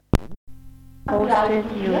hosted,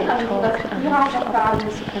 you talk to other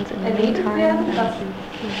participants in the meantime, and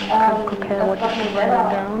you can compare what you've written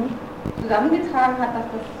down, zusammengetragen hat, dass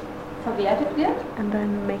das verwertet wird. And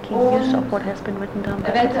then making use of what has been written down.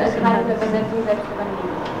 Eventuell Teile der Übersetzung selbst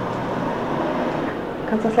übernehmen.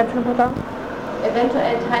 Kannst du das letzte nochmal sagen?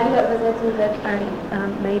 Eventuell Teile der Übersetzung selbst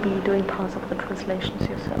And maybe doing parts of the translations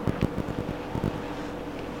yourself.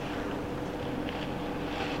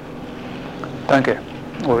 Danke.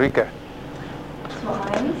 Ulrike. Zu 1.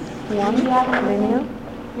 One, linear.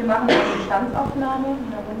 Wir machen eine Bestandsaufnahme,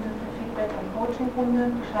 eine Runde für Feedback- und Coaching-Runde.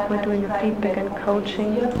 We're doing a feedback and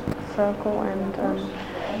coaching circle, and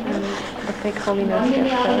the fake holiness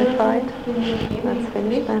gets verified. That's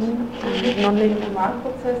finished then. And non-linear,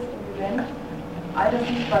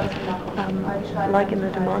 like in the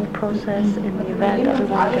demand process, in the event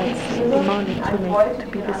everyone gets demanded to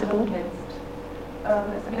be visible.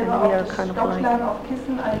 And we are kind of like,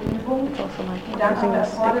 it's also like using a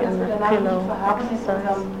stick in the pillow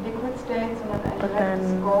exercise. But then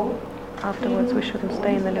afterwards we shouldn't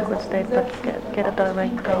stay in the liquid state, but get a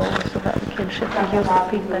direct go so that we can shift and use the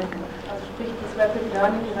feedback.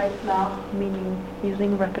 Meaning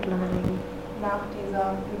using rapid learning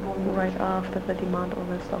right after the demand or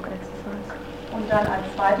the stock exercise. Und dann als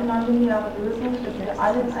zweite nonlineare Lösung, dass wir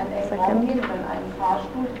alle in einen engen Raum gehen oder in einen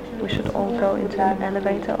Fahrstuhl. We should all go into an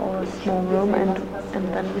elevator or a small room, and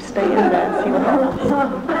then we stay in there and see what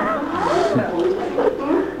happens.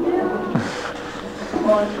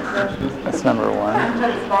 That's number one.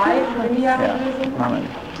 Teil 2, lineare Yeah. Lösung. Amen.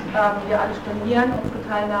 Wir alle stornieren unsere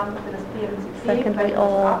Teilnahme für das PMCC. Second, we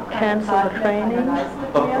all cancel the training.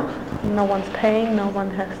 No one's paying, no one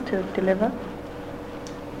has to deliver.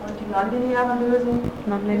 Und die nonlineare Lösung, wir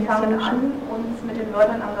Non-linear fangen solution. an, uns mit den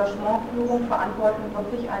Wörtern Engagement, Führung, Verantwortung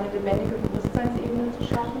wirklich eine lebendige Bewusstseinsebene zu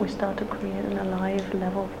schaffen. We start to create an alive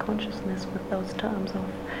level of consciousness with those terms of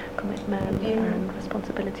commitment and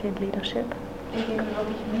responsibility and leadership. Indem wir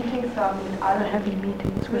wirklich Meetings haben mit We're allen having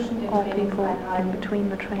meetings with all people in between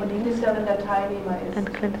the und trainings, bis darin der Teilnehmer ist. and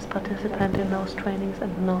Clint is participant in those trainings and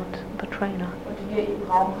not the trainer. Und wir eben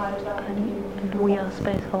Raumhalter And we are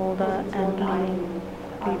space holder and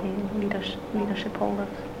leadership holders.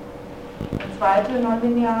 Die zweite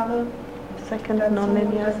nonlineare, Second, dazu,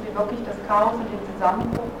 non-linear, dass wir wirklich das Chaos und den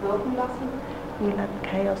Zusammenbruch wirken lassen. we let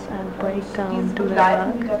chaos and breakdown Dieses do their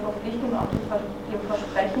Begleiten mit work der Verpflichtung, auch dem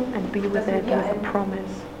Versprechen, and be with dass it wir, with a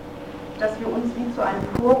promise dass wir uns wie zu einem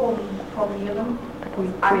Forum formieren, that we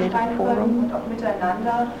uns create a anschreiben können forum und auch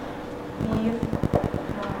miteinander, wie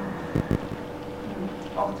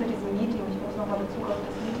auch zu diesem Meeting, ich muss nochmal Bezug auf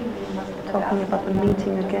das Meeting nehmen, was wir Talking about the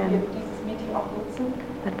meeting dass again. wir dieses Meeting auch nutzen,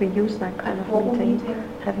 that we use that kind ein of meeting, Forum-Meeting,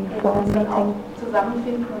 having a wo wir forum uns dann auch meeting,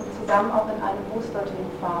 zusammenfinden und zusammen auch in einem Booster-Team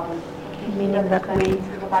fahren. meaning that we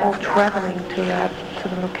all traveling to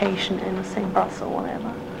the location in the same bus or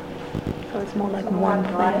whatever. So it's more like one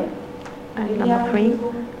thing. And number 3,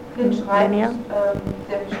 Clint schreibt linear.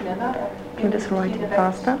 sehr viel schneller. Clint is writing direkt,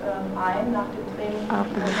 faster. Ein nach dem Training.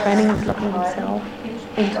 After the training, he's locking himself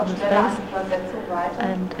into the space weiter.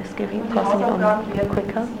 and is Und die passing on Hausaufgaben werden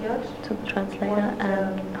quicker reduziert to the translator,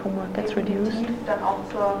 and homework gets reduced, definitiv dann auch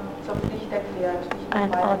zur Pflicht erklärt. Nicht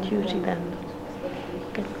and weiter our mit duty dem- then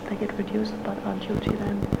they get reduced, but our duty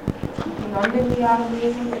then. Die nonlineare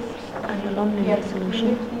Lösung ist, And the non-linear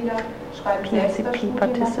solution, PMCP-Mitglieder schreiben selbst das PMCP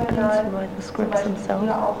participants Studienmaterial, write the zum scripts Beispiel themselves,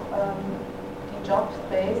 hier auch die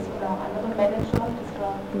Jobspace oder auch andere Manager, das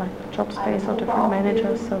war like JobSpace or different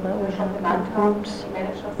managers, so that we have kind of groups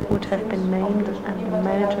which have been named, and the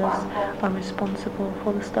managers are responsible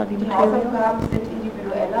for the study Die material, Hausaufgaben sind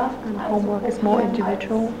individueller, and homework is more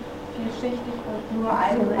individual, vielschichtig und nur So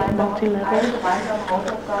eine they're multi-level. gemeinsame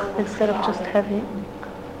Hausaufgabe. instead of just bearbeiten.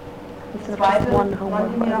 instead of Zweite just one homework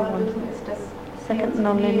for nonlineare everyone. Lösung ist das Second PMCP,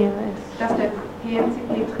 non-linear is dass der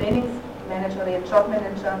PMCP-Trainingsmanager, der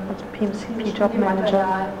Jobmanager, the PMCP job manager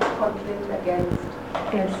Studienmaterial von Clint ergänzt.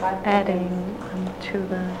 is adding to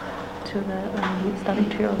the study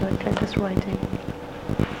material that Clint is writing.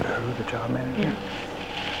 The job manager. Yeah.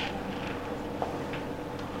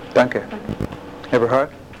 Danke. Eberhard?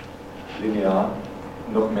 Linear,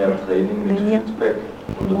 noch mehr Training mit Linear, Feedback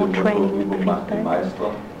unter more dem Motto training with Übung macht den feedback.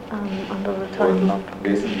 Meister Under the title of und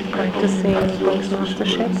wesentlich mehr practicing Kommunikation brings zwischen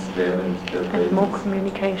mastership uns während der and more Trainings.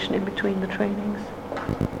 communication in between the trainings.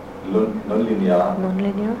 Nonlinear,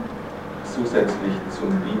 Non-linear. zusätzlich zum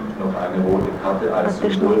Beep noch eine rote Karte als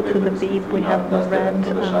Additional Symbol, to wenn the wir das beep, we Gefühl have haben, the dass der red,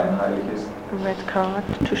 andere scheinheilig ist. A red card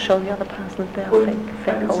to show the other person that they are Und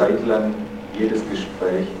fake eine holders. Zeit lang jedes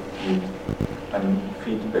Gespräch mit einem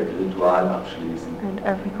Feedback-Ritual abschließen. And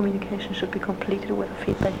every communication should be completed with a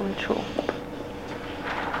feedback ritual.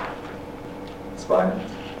 Zweitens,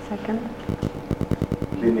 Second,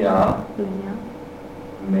 linear, linear.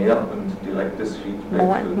 mehr und direktes Feedback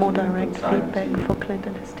More für and more Clint und direct sein feedback Team. for Clint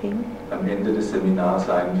and his team. Am Ende des Seminars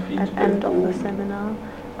ein At the end Feedback of the seminar,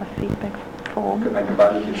 a feedback form für ein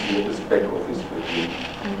qualifiziertes Backoffice für Clint.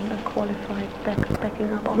 and a qualified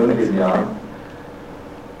backing up office for Nonlinear, Clint.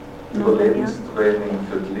 Nonlinear, Überlebenstraining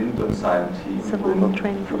für Clint und sein Team survival und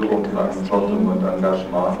training for Führung, Clint and his Verantwortung team, und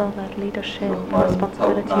Engagement. so that leadership, Nochmal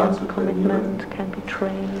responsibility hautnah and zu commitment can be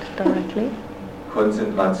trained directly.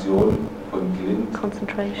 Konzentration von Clint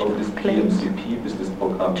Concentration auf das of Clint PMCP, bis das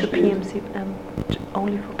Programm to steht.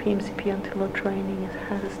 only for PMCP until the training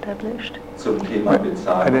has established. Zum Thema I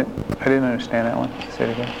Bezahlung. didn't understand that one. Say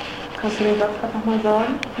it again. Kannst du den Satz gerade nochmal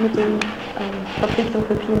sagen? Mit den Verpflichtungen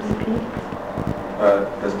für PMCP?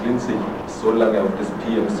 Dass Clint sich so lange auf das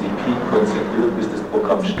PMCP konzentriert, bis das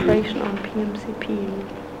Programm steht. Concentration on PMCP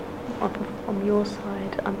from your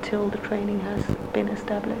side until the training has been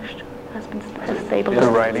established, has stabilized itself.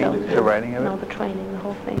 The writing of No, it. the training, the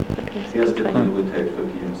whole thing, the PMCP Erste training. Priorität für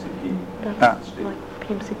PMCP. That's like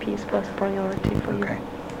PMCP's first priority for you. Okay.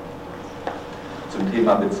 Zum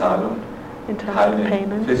Thema Bezahlung. In terms of Keine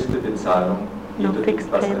payment, feste Bezahlung. No Jeder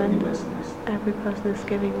fixed gibt, was payment. angemessen ist. every person is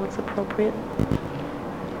giving what's appropriate.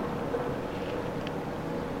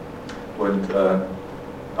 Und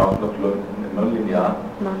auch noch nonlinear.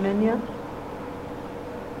 Non-linear.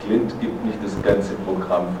 Clint gibt nicht das ganze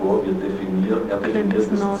Programm vor, er Clint definiert is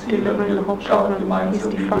das not Ziel und delivering the wir whole schauen program. He's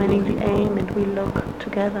gemeinsam, wie wir defining the dorthin aim kommen. and we look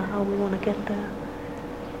together how we want to get there.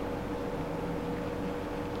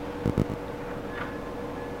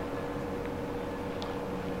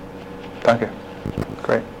 Danke.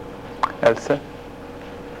 Great. Elsa?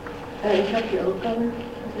 Ich habe die Aufgabe,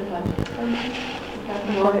 dass ihr falsch verstanden habt.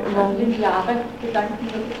 Ich habe Wrong. nur lineare Gedanken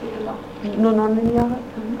dazu gemacht. No non-linear?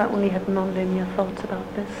 I only had non-linear thoughts about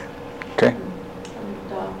this. Okay. Und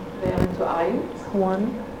da wäre zu 1, One,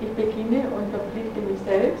 ich beginne und verpflichte mich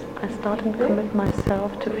selbst, I start and commit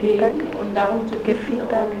myself to zu feedback geben und darum zu give bitten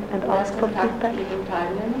feedback und and ask for Kontakt feedback mit den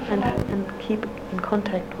Teilnehmern zu halten. and keep in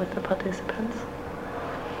contact with the participants.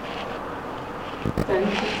 Dann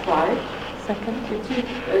zu zweit, Second, bezüglich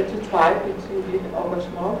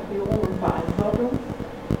Engagement, Führung und Verantwortung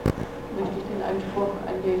möchte ich den Anspruch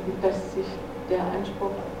anlegen, dass sich der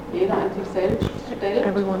Anspruch jeder an sich selbst stellt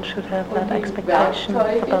everyone should have und that die expectation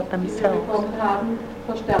Werkzeuge, about die wir themselves bekommen haben,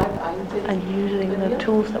 verstärkt einsetzen. and using the trainiert.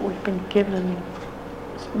 tools that we've been given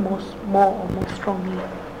more strongly.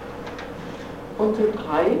 Und zu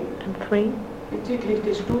 3, And three, bezüglich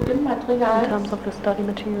des in Studienmaterials, terms of the study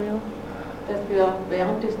material, dass wir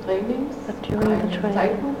während des Trainings that during the einen training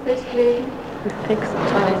Zeitpunkt festlegen, we fix the wenn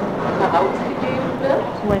es time herausgegeben wird,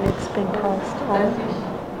 when it's been passed dass on sich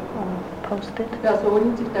or posted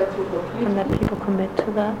Personen sich dazu and that verpflichten. people commit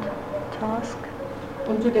to that task.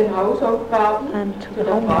 Und zu den Hausaufgaben, And to zu the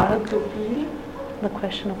der Frage homework, zu viel, the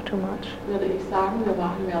question of too much, würde ich sagen, wir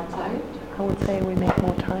machen mehr Zeit. I would say we make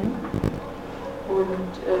more time.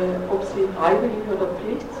 Und ob sie freiwillig oder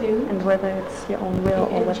Pflicht sind, And whether it's your own will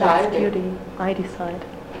or whether it's duty, I decide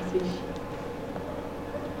dass ich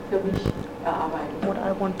für mich erarbeite. what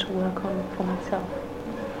I want to work on for myself.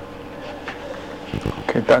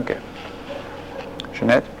 Okay, danke.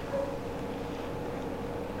 Jeanette?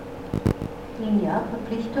 Linear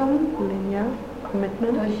Verpflichtung Linear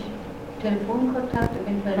commitment, durch Telefonkontakt,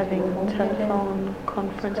 eventuell having Telefonfälle, telephone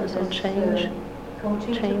conferences on change,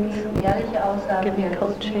 Coaching zu Chains, geben, ehrliche Aussagen, giving ehrliches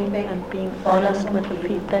coaching Feedback, and being fordern honest und with the geben.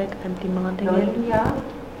 feedback and demanding it. Non-linear,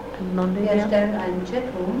 And wir non-linear erstellen einen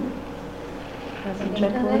Chatroom has im a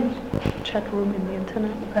Internet, chat room in the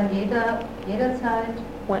internet wo kann jeder jederzeit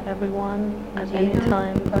where everyone at mit any jedem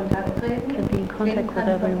time in Kontakt treten, can be in contact with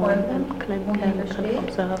everyone and Clint can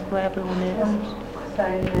observe where everyone is und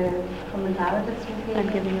seine Kommentare dazu and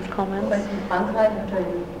geben, giving his ob comments, es in Frankreich oder in,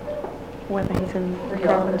 whether he's in New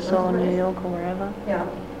York or France or New York or wherever. ja,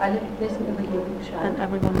 alle wissen über jeden Bescheid. And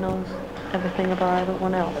everyone knows everything about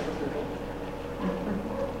everyone else.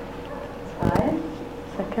 2.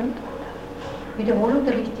 Second, Wiederholung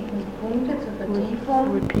der wichtigen Punkte zur Vertiefung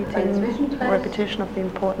bei repeating Zwischentreffs repetition of the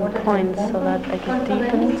important points so that they get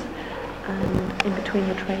deepened and in between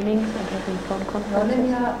the trainings and having phone conferences,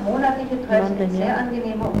 Non-linear, monatliche Treffs in Non-linear. sehr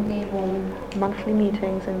angenehmer Umgebung. monthly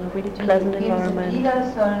meetings in a really Die pleasant environment, PMCPler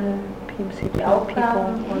sollen PMC die people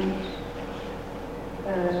Aufgaben und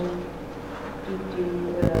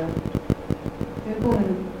die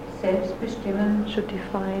Übungen selbst bestimmen. should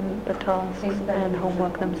define the tasks and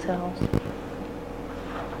homework themselves.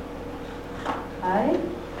 3.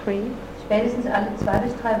 Three, Spätestens alle 2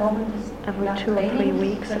 bis 3 Wochen des every nach 2 or 3 Trainings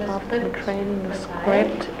weeks soll das after the Skript training, the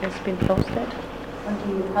verteilt script has been posted Und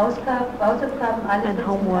die Hausaufgaben alle And 14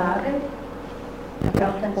 homework. Tage,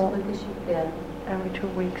 darf dann For zurückgeschickt werden. every 2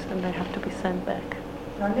 weeks, and they have to be sent back.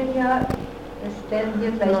 Nonlinear, wir stellen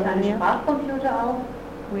hier gleich einen Nonlinear. Sprachcomputer auf.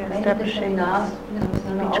 We Am are Ende des establishing Seminars a müssen wir es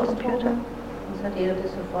nur speech computer, ausdrucken, sonst hat jeder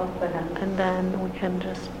das sofort bei Hand. and then we can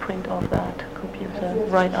just print off that computer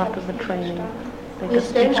right after the training. Like Wir a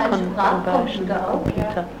stellen speech einen conversion Sprachcomputer auf,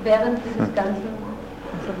 computer, während dieses ganzen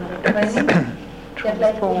so that it Trainings, der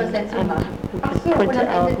gleich transformed, Übersetzung and macht. we Ach can so, print und it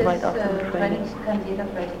am out Ende right des after the training. Trainings kann jeder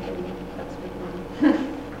gleich den Platz mitnehmen.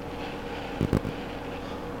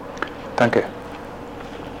 Danke.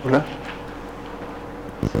 Ulla?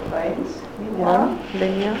 So 1, One,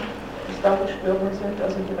 linear, dass damit Störungen sind,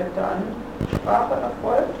 also direkte Ansprache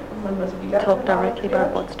erfolgt und man das talk bilateral directly about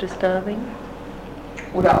erklärt. what's disturbing,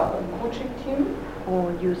 Oder auch im Coaching-Team.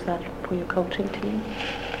 or use that for your coaching team.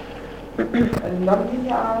 Ein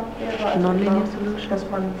nonlinear wäre also Nonlinear immer, solution. dass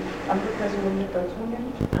man andere Personen mit dazu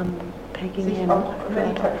nimmt, Taking sich in auch über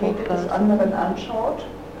die third or fourth Tapete des person, anderen anschaut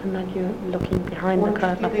and then you're looking behind the und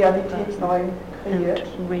curtain die of the Realität person neu and kreiert.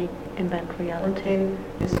 reinvent Und reality. den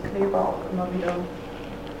ist Kleber auch immer wieder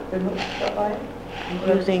benutzt dabei.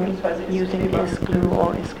 Oder Using beziehungsweise ist using Kleber ISGLU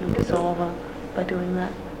or ISGLU dissolver by doing that.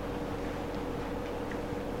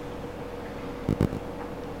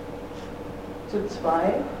 Zu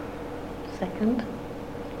 2, Second,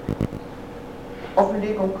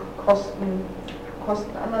 Offenlegung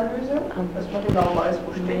Kostenanalyse, dass man genau weiß,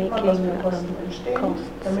 wo steht man, was für Kosten entstehen, costs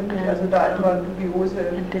damit nicht also da immer dubiose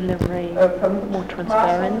and delivering more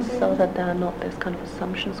transparent so that there are not this kind of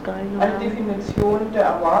assumptions going eine around. Definition der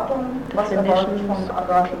Erwartungen, was erwartet Definitions vom of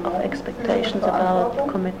Engagement, expectations Führung, about Verantwortung,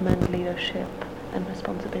 commitment, leadership and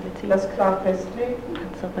responsibility, das klar festlegen,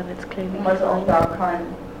 and so that it's clearly um also auch defined, da kein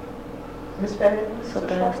Missverhältnis so zu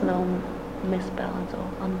there is schaffen. no misbalance or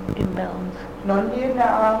imbalance.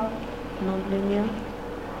 Nonlinear, Non-linear,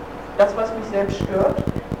 das was mich selbst stört,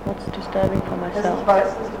 what's disturbing for dass myself. ich weiß,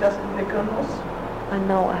 dass ich das entwickeln muss, I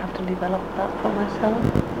know I have to develop that for myself,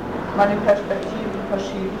 meine Perspektiven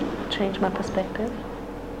verschieben change my perspective,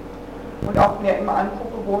 und auch mir immer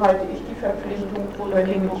angucke, wo halte ich die Verpflichtung, wo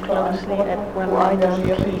übernehme ich Verantwortung, wo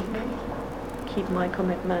engagiere ich mich. keep my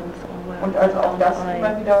commitments, or where Und also auch das don't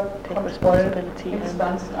immer I wieder take responsibility and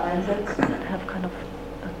Kontrollinstanzen einsetzen have kind of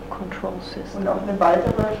a control system. und auch eine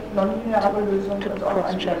weitere nonlineare Lösung To ist auch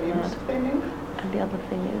ein cross-check that. Überlebenstraining. And the other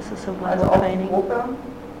thing is a Also survival auch die training, Gruppe,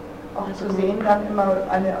 auch Also zu sehen dann immer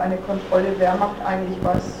eine Kontrolle, wer macht eigentlich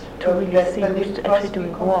was, To really wer see überlebt who's was, actually wie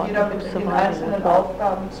doing kommt what, jeder mit who's den surviving einzelnen with what.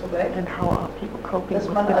 Aufgaben zurecht, and how are people coping dass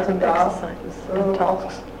with man also different da exercises and auch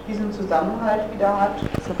tasks, diesen Zusammenhalt wieder hat.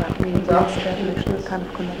 so that we Und sagt, establish a kind of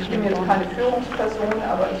ich connection bin and jetzt keine bond, Führungsperson,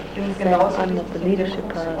 aber ich bin Saying genauso I'm not the wichtig in der leadership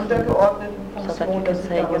person, untergeordneten so that you Funktion, can dass ich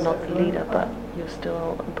say da you're was not the erfüllen leader, but kann. you're still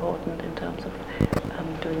important in terms of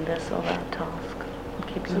doing this or that task, and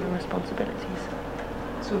keeping your responsibilities.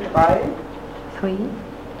 Zu 3, 3,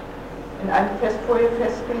 in einem vorher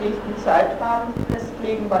festgelegten Zeitrahmen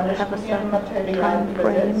festlegen, wann das have a certain Studienmaterial time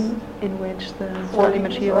übersetzt frame in which the study vorliegen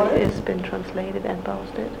material soll. is been translated and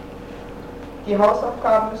posted. Die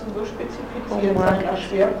Hausaufgaben müssen so spezifiziert sein, Homework auf have to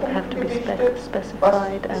Schwerpunkte be gewichtet,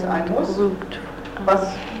 specified was ist ein and Muss, grouped was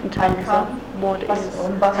in ein terms of Kann, what was, is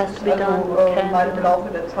und was has ist to be done, also what can mal be im done, Laufe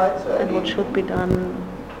der Zeit zu and what erledigen. should be done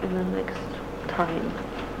in the next time,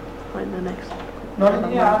 or in the next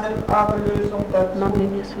Nonlineare Lösung dazu.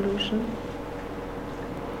 non-linear solution.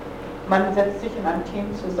 Man setzt sich in einem Team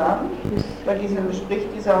zusammen, bei diesem bespricht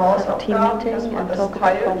diese Have a team Hausaufgaben, dass meeting man and das talk about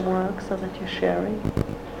teilt, homework so that you're sharing.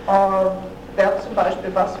 wer zum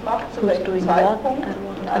Beispiel was macht, zu Who's welchem doing what Zeitpunkt, at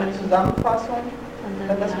what und eine time. Zusammenfassung, And wenn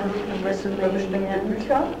then das you have möglich a ist, resume über in the bestimmte end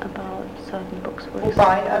Bücher. about certain books, for Wobei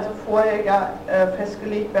example. also vorher ja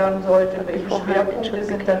festgelegt werden sollte, But welche beforehand it Schwerpunkte should be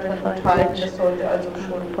sind da drin clarified enthalten. which Das sollte also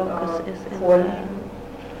schon focus is in vorliegen,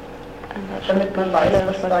 And that damit should be man weiß,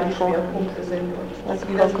 was da clarified die beforehand. Schwerpunkte sind und What dass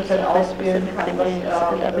the jeder sich focus dann of this auswählen specific kann, thing was is,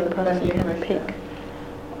 and every person übernehmen can möchte. pick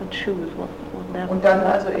and choose what their, Und dann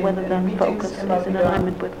also whether in their Meetings focus immer is in wieder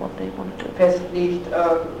alignment with what they want to do. festlegt,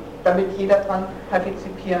 damit jeder daran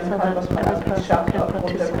partizipieren So kann, that was man every also nicht person schafft can aufgrund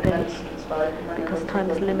der participate, begrenzten Zeit, die man in Because der time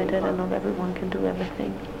is Verfügung limited and hat. not everyone can do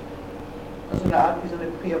everything. Also eine Art wie so eine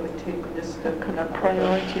Prioritätenliste. Kind of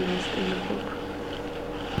priority list in the book.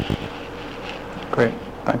 Great,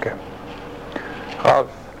 danke. Ralf?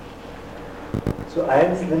 Zu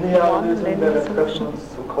 1 lineare One Lösung linear wäre, wir treffen solution. uns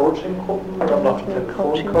zu Coaching-Gruppen oder machen Meeting with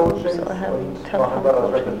coaching Telefon-Coachings groups or having und telephone machen da das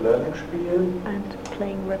coaching. Rapid Learning-Spiel. And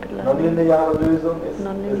playing rapid learning. Nonlineare Lösung ist, wir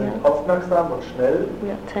Nonlinear. sind aufmerksam und schnell. We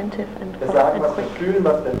are attentive and Wir sagen, was wir quick. fühlen,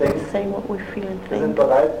 was wir denken. Say what we feel and Wir sind think.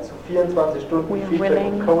 bereit zu 24 Stunden We are Feedback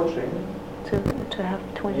willing und Coaching. To to have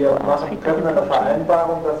Wir 24 hours treffen feedback and eine coaching.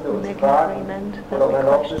 Vereinbarung, dass wir uns Make an fragen agreement oder that um we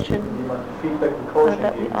Erlaubnis question, bitten, jemandem Feedback und Coaching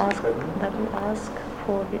that we geben zu ask können.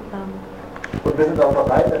 for Und wir sind auch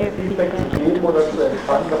bereit, ein give Feedback zu feedback geben oder zu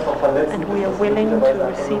empfangen, das noch verletzend and we are ist, willing to möglicherweise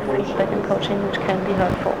einfach receive nur feedback and Bullshit coaching which can be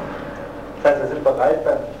hurtful. ist. Das heißt, wir sind bereit,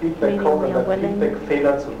 beim Feedback Meaning kommen we und are beim willing Feedback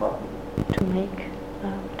Fehler zu machen. To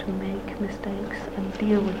make mistakes and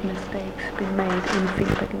deal with mistakes being made in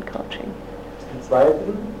feedback and coaching. Zum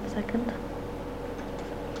Zweiten, Second,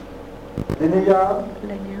 linear.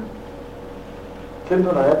 linear. Clint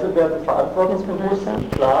und Annette werden verantwortungsbewusst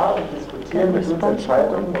und klar und diskutieren And mit uns responsible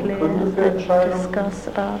Entscheidungen and und clear Gründe für and Entscheidungen discuss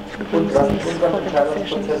about the und lassen reasons uns am for the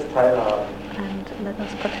decisions Entscheidungsprozess teilhaben. and let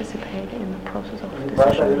us participate in the process of Die decision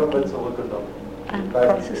Weiterhilfe wird making zurückgenommen. and Die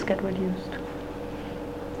bleiben prices stehen. get reduced.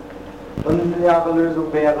 Und eine lineare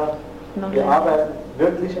Lösung wäre, wir Non-linear. arbeiten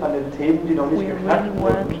wirklich an den Themen, die noch nicht We are geknackt really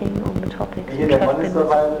wurden. working on the topics Wie hier which der have Money been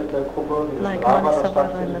Survival in der Gruppe, wie das like Drama, money das survival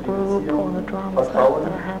in stattfindet, the die group, or Beziehung, the dramas Vertrauen.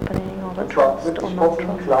 that are happening, or the Und zwar trust or wirklich not offen,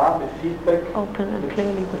 trust. klar, mit Feedback, Open and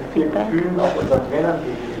clearly with mit vielen feedback Gefühlen auch unseren Trainern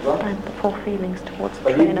gegenüber. and for feelings towards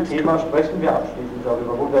Bei the jedem trainers Thema too. sprechen wir abschließend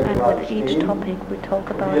darüber, wo wir And gerade with each stehen. topic we talk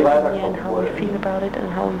und about wie it wir in the end, weiterkommen how we wollen. feel about it and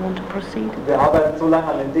how we want to proceed. Wir arbeiten so lange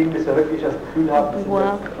an den Dingen, bis wir wirklich das Gefühl haben, We sie sind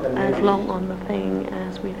work jetzt as erledigt. long on the thing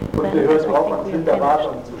as we Und wir then hören as we auf, think uns we hinter are finished.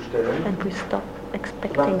 Erwartungen zu stellen. And we stop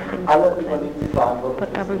expecting Sondern things alle from them. übernehmen die Verantwortung But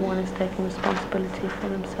für sich. everyone is taking responsibility for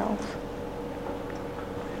themselves.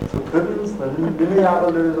 So drittens, eine lineare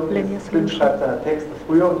Lösung Linear ist, Clint solution. schreibt seine Texte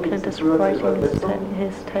früher und gibt Clint sie is früher zur writing Übersetzung.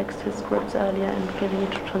 his text, his scripts earlier and giving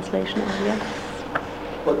it to translation earlier.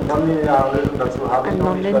 Und nonlineare Lösung dazu habe ich And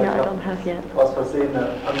noch nicht, weil non-linear ich I don't have yet. habe aus Versehen eine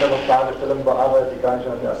andere Fragestellung bearbeitet, die gar nicht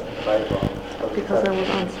an den ersten drei war. Also Because I was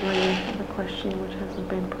answering the question which hasn't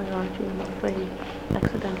been priority number 3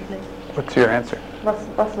 accidentally. What's your answer?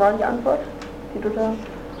 Was war die Antwort, die du da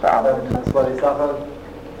bearbeitet das hast? war die Sache,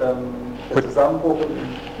 der Zusammenbruch im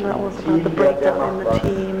That was Team, about the wer breakdown in macht the was.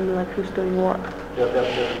 team, like who's doing what.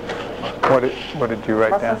 What did you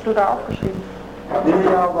write Was down? hast du da aufgeschrieben?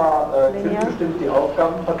 Linear war Linear. bestimmt die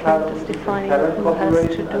Aufgabenverteilung Clint is in defining Talent who has to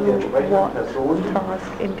Corporation an die do entsprechenden what Personen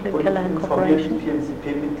task in und Callahan informiert die Corporation.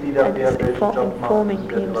 PMCP-Mitglieder, And wer is welchen Job macht informing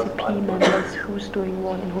und wer was PMCP verantwortlich. members who's doing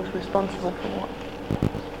what and who's responsible for what.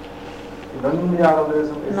 Die nonlineare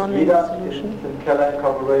Lösung ist, Non-linear jeder solution. in Callahan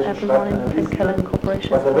Corporation Everyone schreibt in eine Callahan Liste,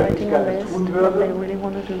 Corporation was is er wirklich writing a gerne list tun what würde they really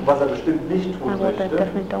want to do und was er bestimmt nicht tun and what they möchte.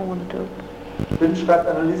 definitely don't want to do. Clint schreibt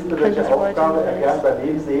eine Liste, Clint welche is writing Aufgabe a er gern list, bei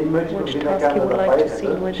wem sehen möchte und Which wen er task he gerne would dabei like to see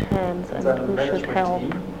in hätte. which hands and seinem who should help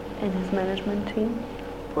Management-Team. in his management team.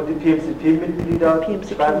 Und die PMCP-Mitglieder The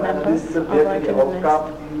PMCP schreiben eine members Liste, are wer für die writing a list. Aufgaben,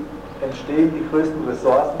 die entstehen, die größten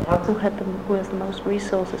Ressourcen hat. Who has the most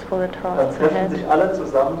resources for the Dann tasks treffen ahead. sich alle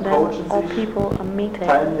zusammen, Then coachen all sich, people are meeting,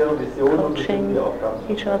 teilen ihre Vision und bestimmen coaching die Aufgaben.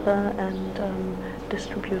 each other and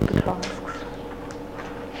distribute the tasks.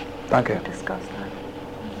 Danke. Discuss that.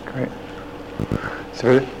 Great.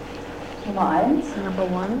 Sibylle? Nummer 1. Number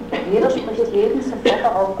 1. Jeder spricht jeden sofort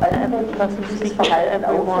darauf an, Every wenn person dieses speaks to Verhalten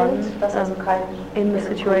everyone auffällt, dass also kein in the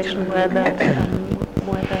situation where that becomes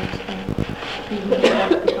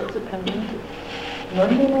apparent.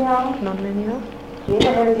 nonlinear. Non-linear.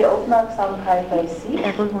 Jeder hält die Aufmerksamkeit bei sich.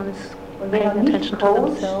 Everyone is Und wenn paying er nicht attention to coacht,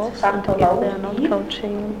 themselves, sagt and er if laut they're not wie,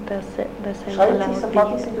 coaching, they're saying schreibt sich sofort die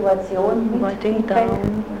aloud Situation mit writing Feedback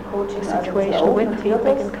down und Coaching, the also situation auf, with notiert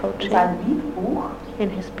feedback es and in coaching. sein Beatbuch in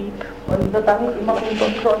his beep. und wird damit immer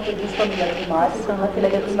sensibler und bewusster mit der Thematik So und hat he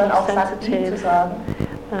vielleicht gets irgendwann more auch satt, wie zu sensitive sagen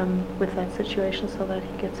with that situation, so that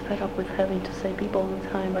he gets fed up with having to say beep all the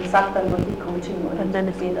time. und sagt dann wirklich Coaching And then und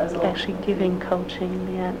it's geht also actually giving coaching in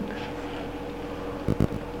the end.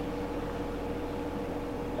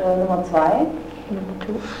 Nummer 2, Number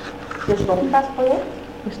 2, wir stoppen das Projekt,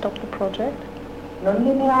 we stop the project,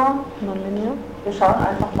 nonlinear. non-linear. Wir schauen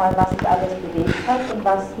einfach mal, was sich alles bewegt hat und We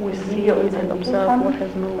wie see wir uns and entwickeln observe können what has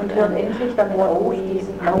moved und hören and endlich damit what auf, we,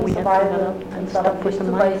 diesen how we Money have Survival developed and uns daran stop with the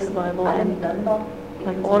money durchzubeißen, survival alle and miteinander.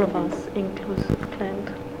 like all of us, inclusive Clint,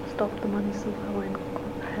 stop the money survival and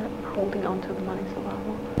holding on to the money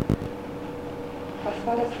survival. Was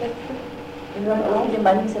war das letzte? Wir hören auf, mit dem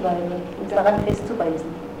Money Survival, uns daran festzubeißen.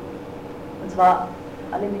 Und zwar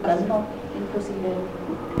alle miteinander, inklusive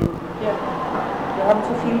Ja. wir haben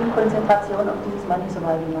zu viel Konzentration auf dieses Money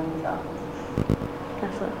Survival meines Erachtens.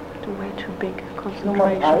 That's a, way too big Nummer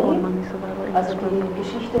concentration 3, on money survival in also this group. die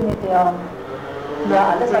Geschichte mit der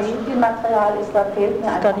Ja, alles was Three, Studienmaterial ist, da fehlt mir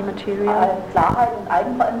study einfach material. Klarheit und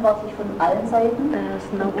Eigenverantwortlich von allen Seiten. There's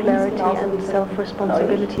no Von uns clarity genauso and wie von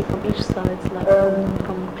self-responsibility from each side, like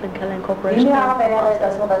from Clin Keller Corporation. Linear wäre,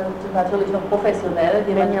 dass man dann natürlich noch professionell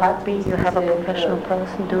jemand Linear hat, would be you have a professional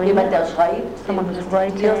person doing jemand, it, der schreibt, someone who's dem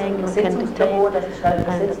writing, ein who can Übersetzungsbüro, dictate, dass es schnell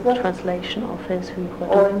übersetzt and wird. translation office who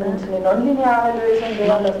are Und doing that. eine nonlineare Lösung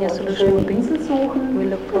wäre, dass wir Non-linear uns eine solution schöne would be, Insel suchen we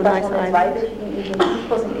look for und dass nice wir einen islands zweiwöchigen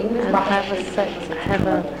Intensivkurs in Englisch and machen.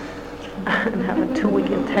 have a 2-week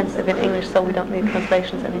intensive in English, so we don't need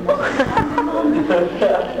translations anymore.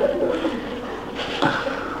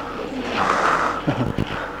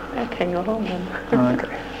 I can go home then. Okay.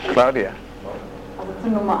 Claudia. Also zu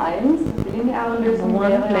Nummer 1, die lineare Lösung Nummer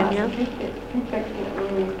wäre one, linear. also Feedback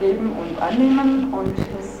geben und annehmen und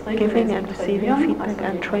das Giving regelmäßig and receiving trainieren, feedback also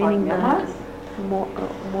and jeden training Tag that mehrmals.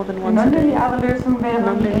 more than Die once a day. nonlineare Lösung wäre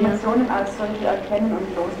Non-linear. Emotionen als solche erkennen und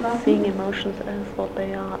loslassen, Seeing emotions as what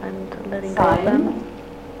they are and letting go of sein them,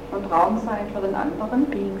 und Raum sein für den anderen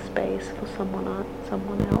being space for someone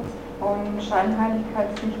else, und Scheinheiligkeit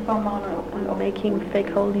sichtbar machen und and making fake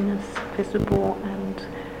holiness visible and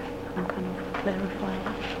kind of clarifying.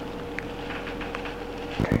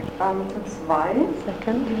 Okay. Zu 2,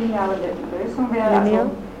 Second, die lineare Lösung wäre Linear.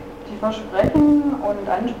 also die Versprechen und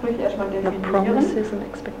Ansprüche erstmal the definieren, promises and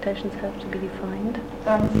expectations have to be defined,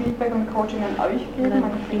 dann Feedback und Coaching an euch geben, then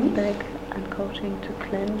an Clint, feedback and coaching to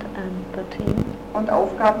Clint and the team, und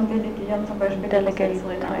Aufgaben delegieren, zum Beispiel die delegate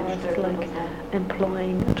Übersetzerin tasks einstellen oder like so.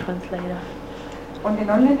 employing a translator. Und die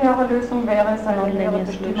nonlineare Lösung wäre seine Non-linear innere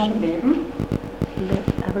Bestimmung solution. leben,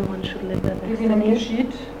 Everyone should live their die ihnen destiny,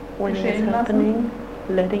 geschieht, when it's geschehen lassen, happening,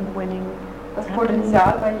 letting winning das happening,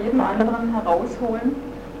 Potenzial bei jedem anderen herausholen,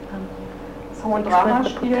 das hohe Drama express the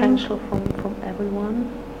spielen, potential from everyone,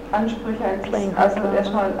 Ansprüche Playing also Drama.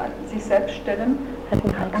 erstmal an sich selbst stellen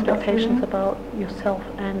having high Und expectations erfüllen. about yourself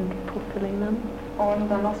and fulfilling them, und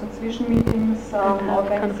dann noch so Zwischenmeetings and have kind of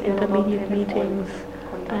organisieren oder intermediate meetings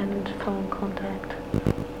Telefonkontakt and phone contact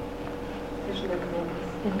zwischen den Trainings.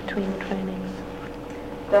 in between trainings.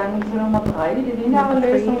 Dann zu Nummer 3, die lineare Number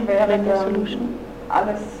 3, Lösung wäre linear dann solution.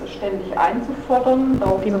 alles ständig einzufordern,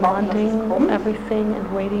 darauf zu warten, dass Demanding es kommt, everything and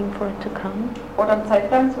waiting for it to come, oder einen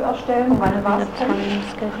Zeitplan zu erstellen, or wann having was a kommt. time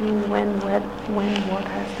schedule when what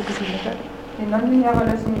has to be delivered, Die nonlineare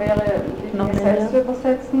Lösung wäre, die Dinge Non-linear. selbst zu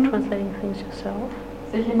übersetzen, translating things yourself,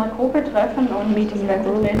 sich in einer Gruppe treffen und Meeting das in a ganze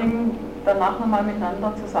group. Training danach nochmal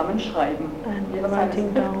miteinander zusammenschreiben. and Jeder sein writing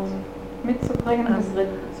Skript down mitzubringen, das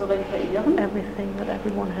zu rekreieren. everything that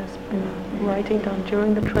everyone has been writing down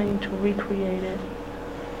during the training to recreate it.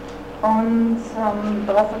 Und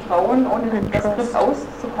darauf vertrauen, ohne And das trust. Skript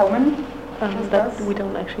auszukommen, That we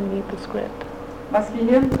don't actually need the script, was wir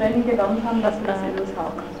hier im Training gelernt haben, dass wir das in That- uns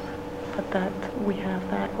haben. but that we have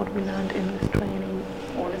that, what we learned in this training,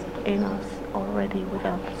 Ohne Skript. in us already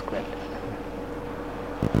without the script.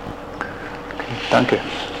 Danke.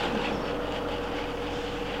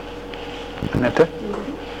 Annette?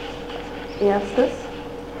 Erstes,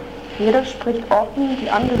 jeder spricht offen die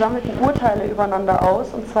angesammelten Urteile übereinander aus,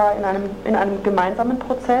 und zwar in einem gemeinsamen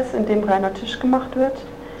Prozess, in dem reiner Tisch gemacht wird.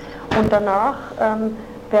 Und danach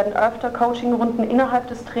werden öfter Coachingrunden innerhalb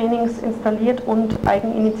des Trainings installiert und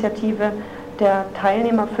Eigeninitiative der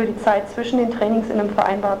Teilnehmer für die Zeit zwischen den Trainings in einem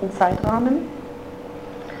vereinbarten Zeitrahmen.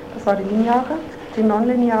 Das war die lineare. Die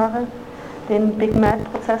nonlineare, den Big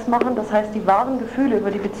Mad-Prozess machen, das heißt die wahren Gefühle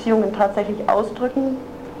über die Beziehungen tatsächlich ausdrücken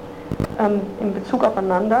in Bezug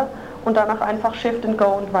aufeinander und danach einfach Shift and Go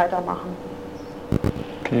und weitermachen.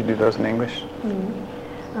 Can you do those in English?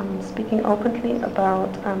 Speaking openly about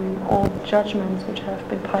all judgments which have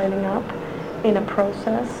been piling up in a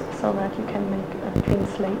process so that you can make a clean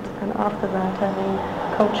slate, and after that having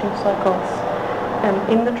coaching cycles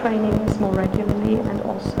in the trainings more regularly, and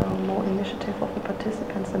also more initiative of the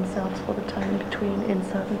participants themselves for the time between in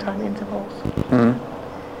certain time intervals. Mm-hmm.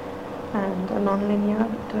 And a non-linear,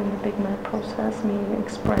 doing the Big Mad process, meaning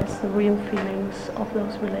express the real feelings of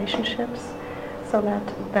those relationships so that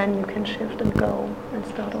then you can shift and go and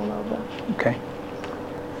start all over. Okay.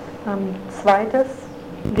 Zweites,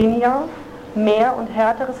 linear, mehr und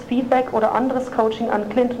härteres Feedback oder anderes Coaching an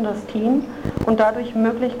Clint und das Team und dadurch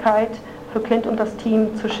Möglichkeit für Clint und das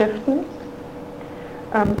Team zu shiften.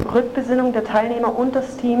 Rückbesinnung der Teilnehmer und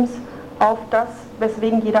des Teams auf das,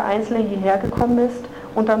 weswegen jeder Einzelne hierher gekommen ist,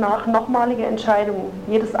 und danach nochmalige Entscheidungen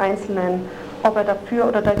jedes Einzelnen, ob er dafür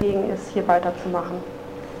oder dagegen ist, hier weiterzumachen.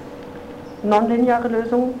 Nonlineare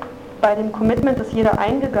Lösung, bei dem Commitment, das jeder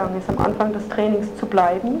eingegangen ist, am Anfang des Trainings zu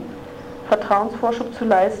bleiben, Vertrauensvorschub zu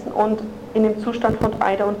leisten und in dem Zustand von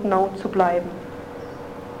I don't know zu bleiben.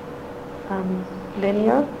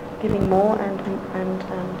 Linear, giving more and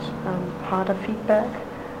harder feedback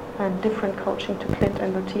and different coaching to Clint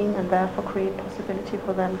and routine, and therefore create possibility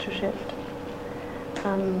for them to shift.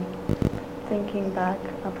 Thinking back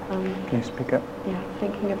of Can you speak up?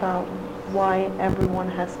 thinking about why everyone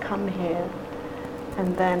has come here,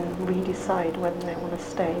 and then redecide whether they want to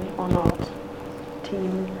stay or not.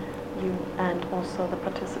 Team, you, and also the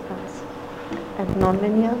participants. And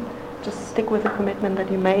nonlinear, just stick with the commitment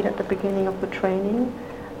that you made at the beginning of the training,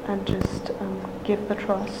 and just give the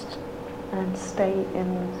trust and stay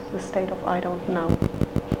in the state of I don't know.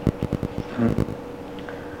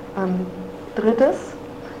 Drittes,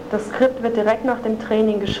 das Skript wird direkt nach dem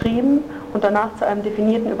Training geschrieben und danach zu einem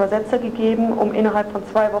definierten Übersetzer gegeben, um innerhalb von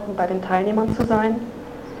 2 Wochen bei den Teilnehmern zu sein.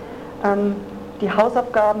 Die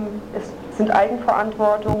Hausaufgaben sind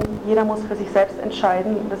Eigenverantwortung, jeder muss für sich selbst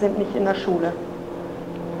entscheiden, wir sind nicht in der Schule.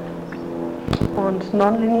 Und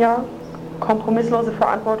nonlinear, kompromisslose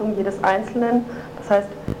Verantwortung jedes Einzelnen, das heißt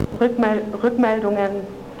Rückmeldungen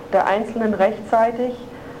der Einzelnen rechtzeitig,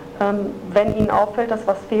 wenn ihnen auffällt, dass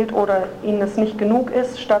was fehlt oder ihnen es nicht genug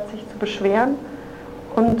ist, statt sich zu beschweren.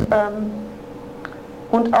 Und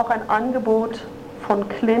auch ein Angebot von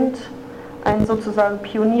Clint, einen sozusagen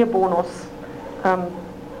Pionierbonus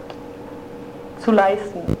zu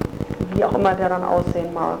leisten, wie auch immer der dann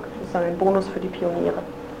aussehen mag, sozusagen ein Bonus für die Pioniere.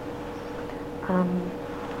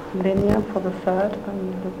 Linear for the third,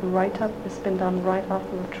 the write-up has been done right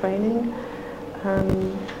after the training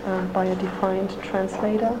by a defined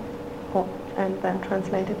translator, and then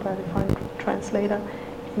translated by a defined translator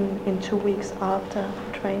in 2 weeks after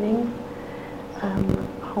training.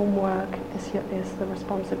 Homework is the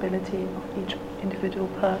responsibility of each individual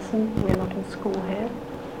person. We are not in school here.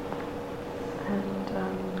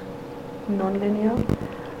 And non-linear,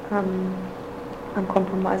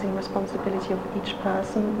 uncompromising responsibility of each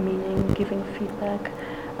person, meaning giving feedback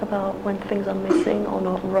about when things are missing or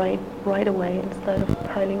not right away, instead of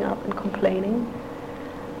piling up and complaining.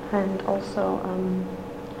 And also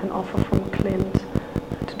an offer from Clint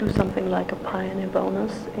to do something like a pioneer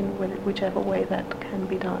bonus in whichever way that can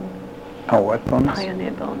be done. Oh, what bonus?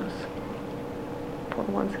 Pioneer bonus for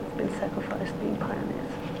the ones who've been sacrificed being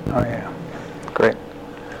pioneers. Oh yeah, great.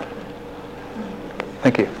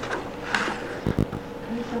 Thank you.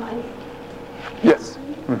 Kann ich noch eins? Yes.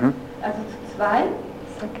 Mm-hmm. Also zu 2.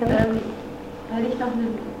 Second, Hätte ich noch eine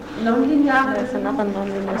nonlineare there's another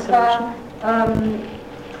non-linear Das war, solution.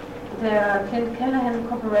 der Clint Callahan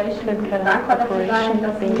Corporation, Clint Callahan dankbar dafür sein, Corporation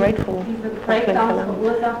dass being sie grateful diese for Clint Breakdowns Callahan,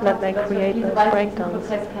 verursacht that haben, they dass wir create diese those Weise diesen breakdowns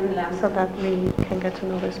Prozess kennenlernen. so that we can get to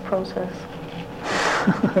know this process.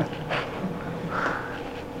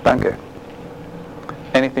 Danke.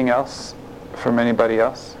 Anything else from anybody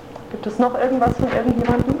else? Gibt es noch irgendwas von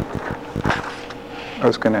irgendjemandem? I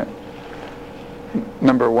was going to...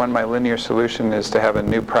 Number 1, my linear solution is to have a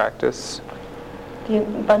new practice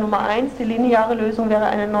Bei Nummer 1, die lineare Lösung wäre,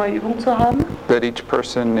 eine neue Übung zu haben, that each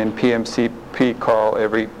person in PMCP call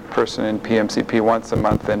every person in PMCP once a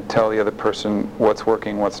month and tell the other person what's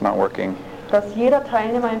working, what's not working. dass jeder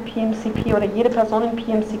Teilnehmer in PMCP oder jede Person in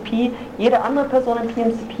PMCP jede andere Person in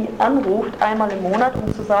PMCP anruft, einmal im Monat,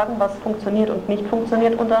 um zu sagen, was funktioniert und nicht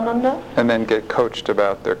funktioniert untereinander, And then get coached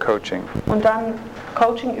about their coaching. und dann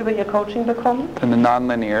Coaching über ihr Coaching bekommen. And the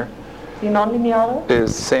nonlinear Die nonlineare,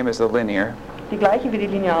 is same as the linear, die gleiche wie die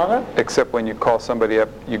lineare, except when you call somebody up,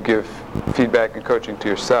 you give feedback and coaching to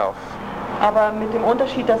yourself. aber mit dem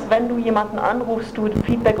Unterschied, dass wenn du jemanden anrufst, du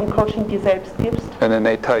Feedback und Coaching dir selbst gibst, And then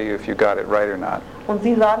they tell you if you got it right or not. und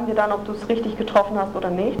sie sagen dir dann, ob du es richtig getroffen hast oder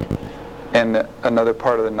nicht. And another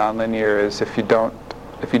part of the nonlinear is if you don't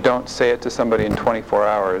say it to somebody in 24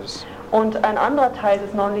 hours, Und ein anderer Teil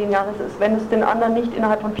des Nonlineares ist, wenn du es den anderen nicht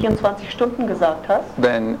innerhalb von 24 Stunden gesagt hast,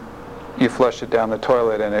 then you flush it down the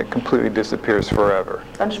toilet and it completely disappears forever.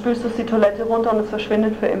 dann spülst du es die Toilette runter und es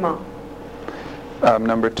verschwindet für immer.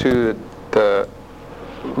 Number 2, the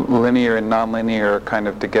linear and nonlinear are kind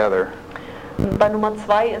of together, Und bei Nummer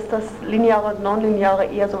 2 ist das Lineare und Nonlineare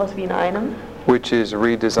eher sowas wie in einem. which is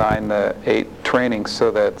redesign the 8 trainings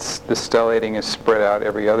so that the stellating is spread out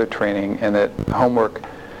every other training, and that homework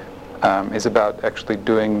is about actually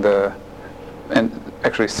doing and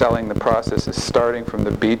actually selling the process is starting from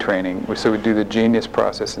the B training. So we do the genius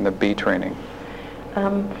process in the B training.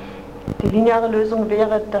 Die lineare Lösung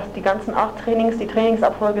wäre, dass die ganzen 8 Trainings, die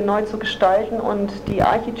Trainingsabfolge neu zu gestalten und die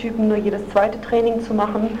Archetypen nur jedes zweite Training zu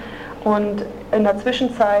machen und in der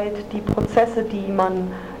Zwischenzeit die Prozesse, die man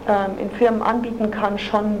in Firmen anbieten kann,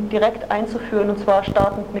 schon direkt einzuführen, und zwar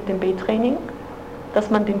startend mit dem B-Training, dass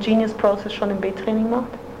man den Genius Process schon im B-Training macht.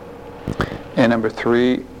 And number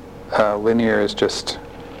 3, linear is just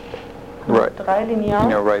Right. 3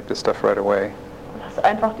 linear. Write the stuff right away. Das ist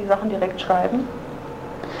einfach die Sachen direkt schreiben.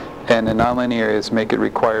 And the nonlinear is make it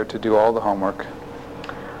required to do all the homework.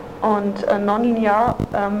 Und nonlinear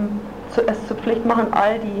es zur Pflicht machen,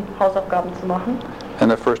 all die Hausaufgaben zu machen.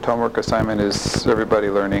 And the first homework assignment is everybody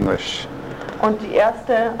learn English. Und die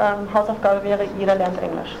erste Hausaufgabe wäre, jeder lernt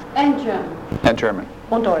Englisch. And German. And German.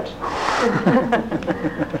 Und Deutsch.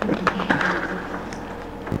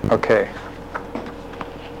 Okay.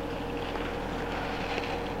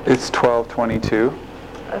 It's 12:22.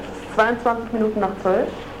 Es ist 22 Minuten nach 12.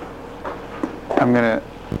 I'm going to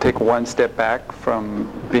take one step back from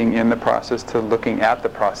being in the process to looking at the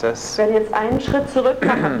process. Ich werde jetzt einen Schritt zurück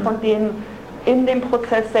machen, von dem in dem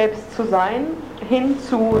Prozess selbst zu sein, hin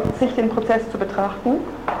zu sich den Prozess zu betrachten.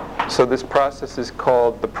 So this process is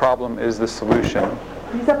called the problem is the solution.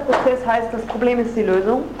 Dieser Prozess heißt, das Problem ist die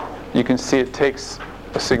Lösung. You can see it takes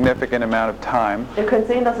a significant amount of time, Ihr könnt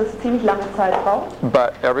sehen, dass es ziemlich lange Zeit braucht,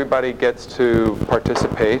 but everybody gets to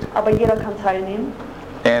participate, aber jeder kann teilnehmen.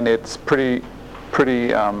 and it's pretty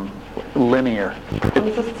linear. Und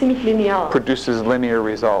es ist ziemlich linear. Produces linear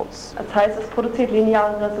results. Das heißt, es produziert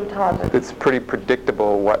lineare Resultate. It's pretty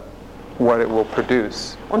predictable what it will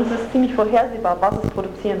produce Und es ist ziemlich vorhersehbar, was es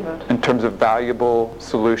produzieren wird. in terms of valuable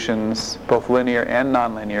solutions, both linear and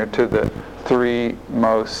nonlinear, to the three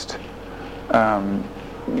most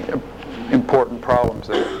important problems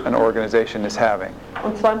that an organization is having.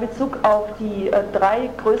 Und zwar in Bezug auf die 3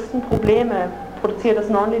 größten Probleme produziert es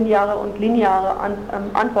nonlineare und lineare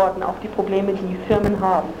Antworten auf die Probleme, die Firmen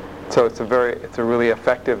haben. So it's a really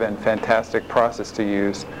effective and fantastic process to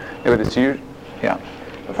use. But it's yeah.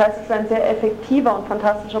 Das heißt, es ist ein sehr effektiver und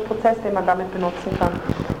fantastischer Prozess, den man damit benutzen kann.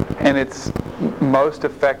 And it's most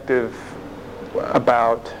effective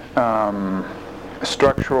about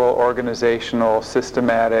structural, organizational,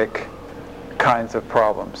 systematic kinds of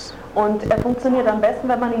problems. Und er funktioniert am besten,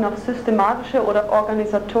 wenn man ihn auf systematische oder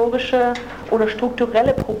organisatorische oder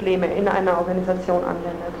strukturelle Probleme in einer Organisation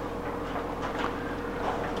anwendet.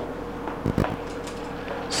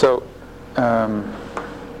 So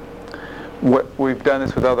we've done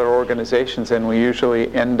this with other organizations, and we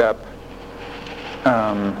usually end up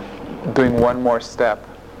doing one more step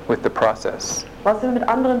with the process. Was wir mit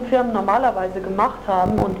anderen Firmen normalerweise gemacht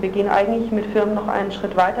haben, und wir gehen eigentlich mit Firmen noch einen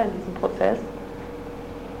Schritt weiter in diesem Prozess,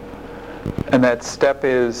 and that step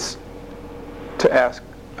is to ask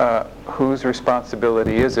whose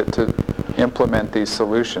responsibility is it to implement these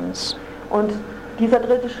solutions? und dieser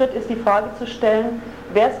dritte Schritt ist die Frage zu stellen,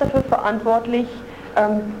 wer ist dafür verantwortlich,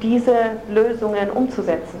 diese Lösungen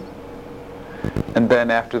umzusetzen? And then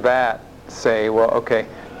after that, say, well, okay,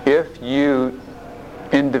 if you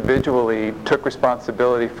individually took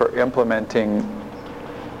responsibility for implementing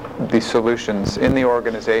these solutions in the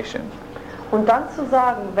organization, Und dann zu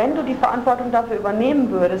sagen, wenn du die Verantwortung dafür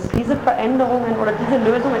übernehmen würdest, diese Veränderungen oder diese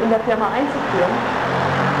Lösungen in der Firma einzuführen,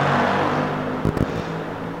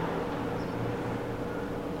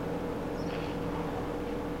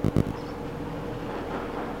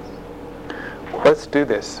 let's do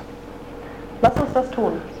this. lasst uns das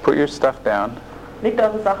tun. Put your stuff down Legt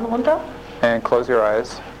eure Sachen runter, and close your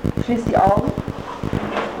eyes. schließt die Augen.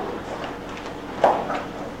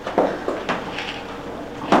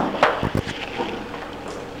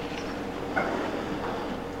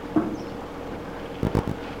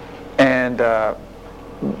 And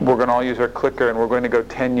we're going to all use our clicker, and we're going to go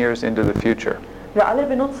 10 years into the future. Wir alle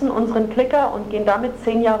benutzen unseren Klicker und gehen damit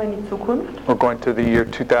 10 Jahre in die Zukunft. We're going to the year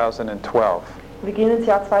 2012. Wir gehen ins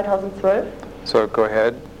Jahr 2012, So go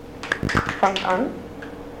ahead. fangt an.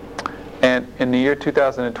 And in the year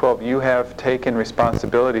 2012, you have taken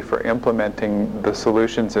responsibility for implementing the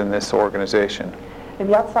solutions in this organization. Im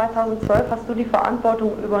Jahr 2012 hast du die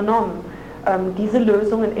Verantwortung übernommen, diese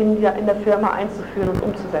Lösungen in der Firma einzuführen und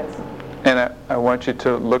umzusetzen. And I want you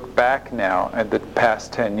to look back now at the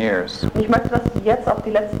past 10 years. Und ich möchte, dass du jetzt auf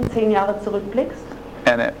die letzten 10 Jahre zurückblickst.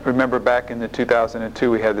 And remember back in the 2002,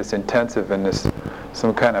 we had this intensive in this,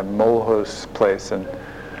 some kind of Mulhouse place, and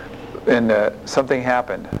something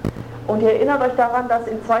happened. Und ihr erinnert euch daran, dass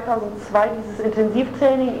in 2002 dieses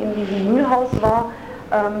Intensivtraining in diesem Mühlhaus war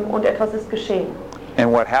und etwas ist geschehen. And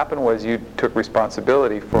what happened was you took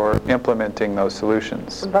responsibility for implementing those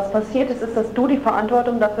solutions. Und was passiert ist, dass du die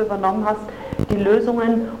Verantwortung dafür übernommen hast, die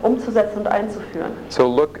Lösungen umzusetzen und einzuführen. So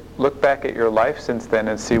look back at your life since then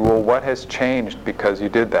and see, well, what has changed because you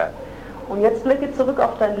did that? Und jetzt blicke zurück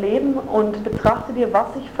auf dein Leben und betrachte dir,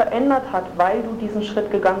 was sich verändert hat, weil du diesen Schritt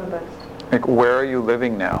gegangen bist. Like, where are you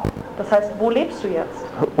living now? Das heißt, wo lebst du jetzt?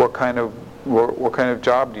 What kind of what kind of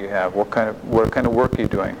job do you have? What kind of work are you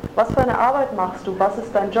doing? Was für eine Arbeit machst du? Was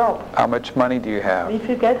ist dein Job? How much money do you have? Wie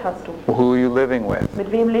viel Geld hast du? Who are you living with?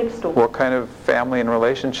 Mit wem lebst du? What kind of family and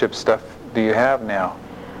relationship stuff do you have now?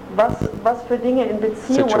 Was für Dinge in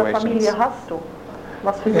Beziehung oder Familie hast du?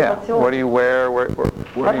 Was für Situationen? What do you wear?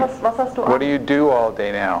 Was hast du an? What do you do all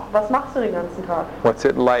day now? Was machst du den ganzen Tag? What's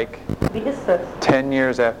it like Wie ist es? 10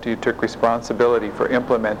 years after you took responsibility for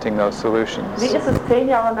implementing those solutions? Wie ist es 10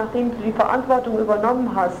 Jahre, nachdem du die Verantwortung übernommen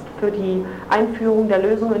hast für die Einführung der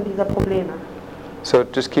Lösungen dieser Probleme? So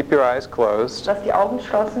just keep your eyes closed Lass die Augen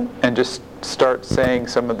geschlossen and just start saying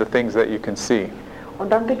some of the things that you can see.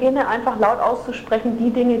 und dann beginne einfach laut auszusprechen die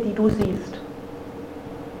Dinge, die du siehst.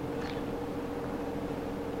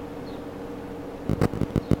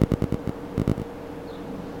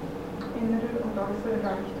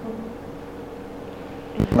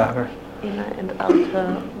 Louder. Inner and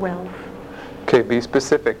outer wealth. Okay, be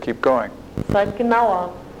specific. Keep going. Seid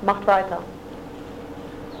genauer, macht weiter.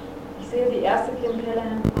 Ich sehe die erste Kim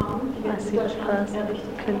Callahan Farm, die I wir in see the Deutschland first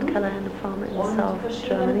errichtet Clint haben. Callahan farm in Und South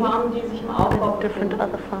verschiedene Germany Farmen, die sich im Aufbau and different befinden.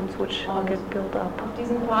 other farms which Und get built up. auf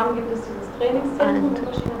diesen Farmen gibt es dieses Trainingszentrum And mit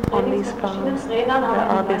verschiedenen on Trainings these von verschiedenen farms Trainern, there aber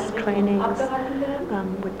are in die these gleiche Richtung trainings abgehalten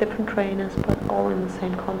werden. with different trainers but all in the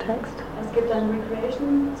same context. Es gibt ein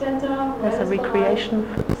Recreation Center, There's a recreation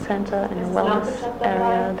center and a Es ist wellness Landwirtschaft dabei.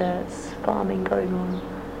 area, there's farming going on.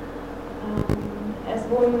 Es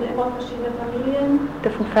wohnen immer verschiedene Familien.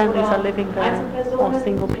 Different families oder are living there, Einzelpersonen or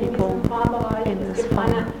single in people diesem Farmbereich. in Es this gibt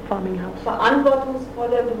eine farming house.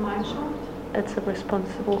 verantwortungsvolle Gemeinschaft It's a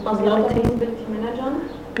responsible aus lauter community Possibility Managern.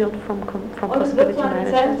 built from Und es wird possibility zu einem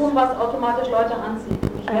Zentrum, managers. was automatisch Leute anzieht.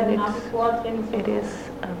 Ich And werde nach wie vor Trainings It is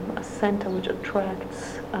a center which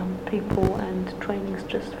attracts people and trainings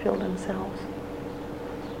just fill themselves.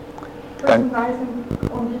 Dann-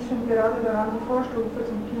 Und ich sind gerade daran, die Vorstufe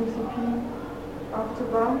zum PMCP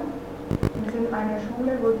aufzubauen. Wir sind eine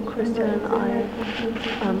Schule, wo die Christian Kinder and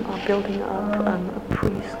PMCP are building up a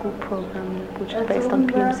preschool program which is based erzogen on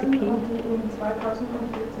werden PMCP, und die in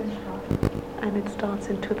 2014 startet. and it starts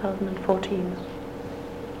in 2014.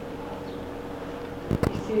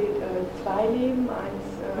 Ich sehe zwei Leben, I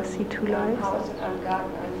see two ein lives. Haus und ein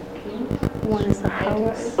Garten, ein Kind. One is a das schon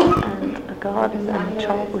älter house ist. and a garden and a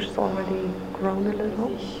child which is already grown a little.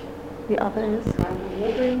 Dass ich The other is in meinem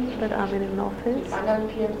Büro bin, that I'm in an mit office anderen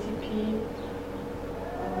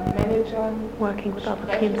PMCP-Managern, working with other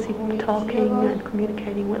PMCP, talking and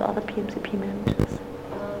communicating with other PMCP managers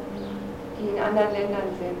die in anderen Ländern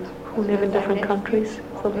sind. who live in different countries,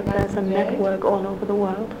 so that there's a network all over the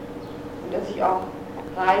world, Und dass ich auch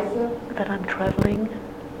reise, that I'm traveling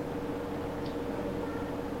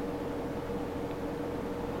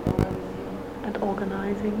organisiere. and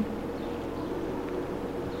organizing.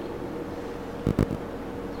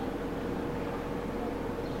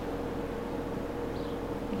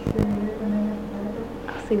 Ich sehe jede Menge Pferde. I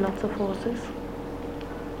see lots of horses.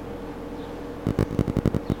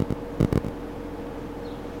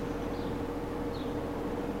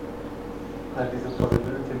 Diese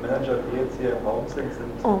Possibility Manager, die jetzt hier im Raum sind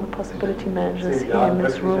All the possibility managers 10 here Jahren in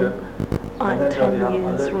this room are in Manager, 10 die haben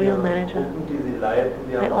years alle real ihre manager. Gruppen, die sie leiten,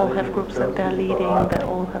 die They haben all alle have ihre groups that they're Firmen, die leading, beraten. they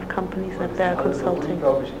all have companies Und that die they're sind alle so consulting.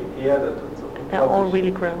 unglaublich geerdet und so They're all unglaublich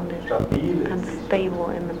really grounded stabil in and sich. stable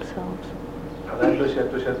in themselves. Allein durch ihr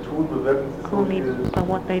Tun bewirken sie so Only viel by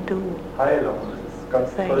what they do. Heilung. Und es ist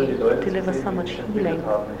ganz They toll, die Leute zu deliver sehen, so wie much sie sich entwickelt healing.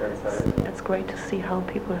 haben in der Zeit. It's great to see how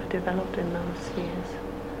people have developed in those years.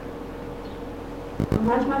 Und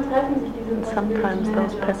manchmal treffen sich diese And sometimes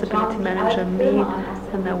those possibility schauen sich manager alte meet Filme an, aus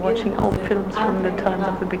and der they're watching old films from the times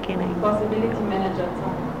of the beginning, Possibility Manager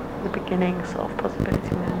Zeit. the beginnings of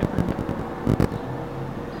possibility management.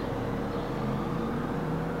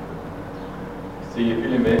 Ich sehe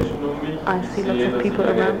viele Menschen um mich. I Ich see sehe, lots of dass ich people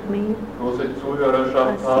eine around me. große I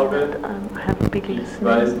Zuhörerschaft see habe. that I have a big Ich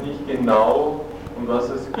weiß listening. nicht genau, um was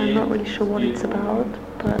es I'm geht. not really sure what Es it's geht about,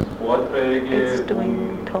 but um Vorträge, it's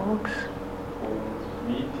doing talks um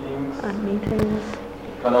Meetings. and meetings.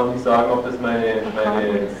 Ich kann auch nicht sagen, ob das meine I can't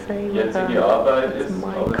really say jetzige whether Arbeit it's ist,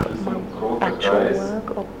 my, aber es ist ein my großer actual Kreis, work,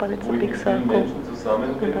 or, but it's wo a ich big mit vielen circle, Menschen zusammen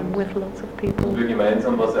and bin I'm with lots of und people, wir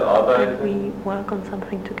gemeinsam was and erarbeiten. we work on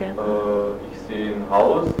something together. Ich sehe ein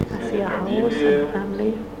Haus, ich I see sehe a eine house Familie, and a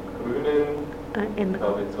family, Grünen, in ich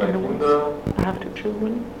habe zwei the woods. Kinder. I have 2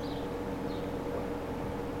 children.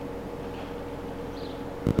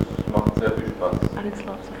 Das macht sehr viel Spaß. And it's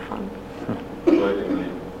lots of fun, Freude im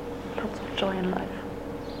Leben. lots of joy in life.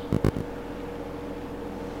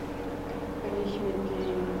 Wenn ich mit den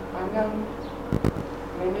anderen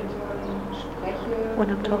Managern spreche, When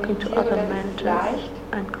I'm talking to other managers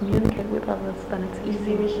and communicate with others, then it's Ich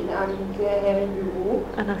sehe easy. mich in einem sehr hellen Büro.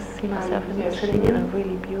 And I see myself sitting in a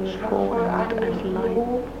really beautiful and light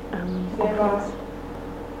office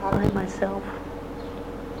by myself.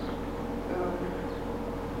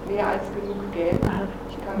 Mehr als genug Geld. I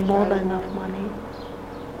have more than enough money,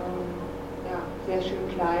 Ja, sehr schön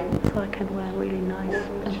kleiden. so I can wear really nice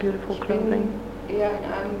and beautiful clothing. Eher in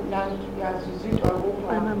einem Land, ja, so Südeuropa,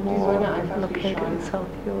 And I'm die more Sonne einfach viel located in scheint.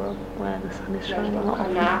 South Europe, where the sun is Vielleicht shining auch more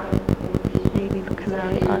often. Kanaren, irgendwie Maybe the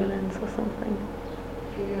Canary Islands or something,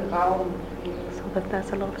 viel Raum, viel so that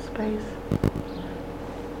there's a lot of space.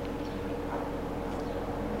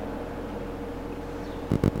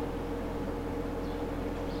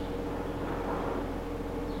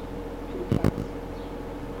 Platz.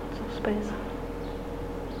 Lots of space.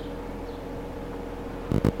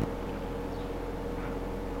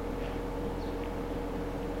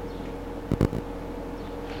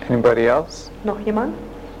 Anybody else? Noch jemand?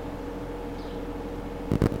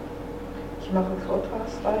 Ich mache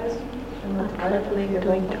Vortragsreisen. I'm currently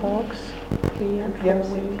doing talks 3 and 4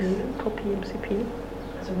 weeks for PMCP.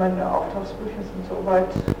 Also meine Auftragsbücher sind soweit,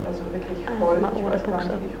 also wirklich And voll. my Ich order weiß gar books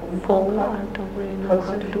nicht, are wie ich full. rumkommen I kann. don't really know how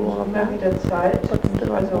Trotzdem to do finde all ich of immer that. wieder Zeit, But still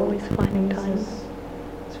I'm also always finding time mindestens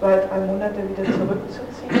 2-3 Monate wieder to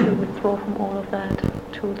zurückzuziehen. withdraw from all of that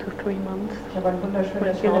 2 to 3 months. Ich habe ein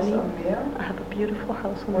wunderschönes Haus Regularly. am Meer I have a beautiful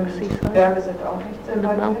house on und the die seaside, Berge sind auch nicht sehr and the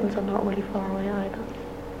weit mountains weg. are not really far away either.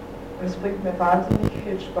 Und es bringt mir wahnsinnig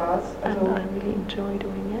viel Spaß. And Also I really enjoy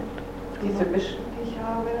doing it. diese Mission, die ich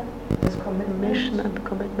habe, das The Commitment mission and the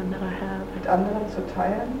commitment that I have, mit anderen zu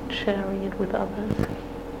teilen sharing it with others,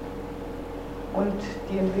 und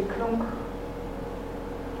die Entwicklung,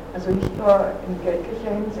 also nicht nur in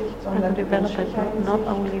geldlicher Hinsicht, and sondern the in development menschlicher not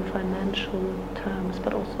Hinsicht only in financial terms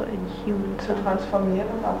but also in human zu terms,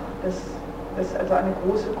 transformieren, auch dass also eine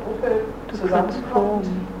große Gruppe to zusammenkommt, transform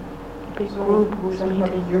a big So, group who's sag mal,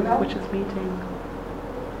 meeting, Jünger. which is meeting,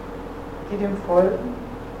 die dem folgen.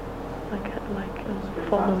 like Das macht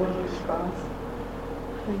followers, wahnsinnig Spaß.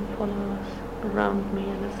 having followers around me,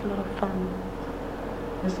 and it's a lot of fun.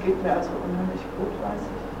 Es geht mir also unheimlich gut, weiß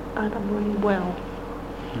ich. And I'm really well.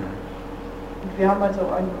 Und wir haben also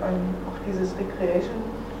auch dieses Recreation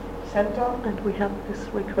Center, And we have this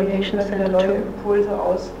von dem recreation immer wieder center neue too, Impulse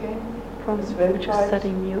ausgehen, from das which is weltweit,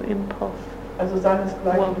 setting new impulse, also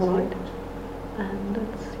seinesgleichen worldwide. sucht. And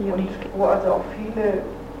it's Und unique. wo also auch viele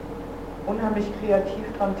unheimlich kreativ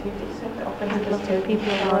dran tätig sind, auch wenn sie And das lots of Geld nicht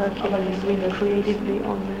people haben, working aber die really sind creatively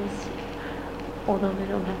on this, although they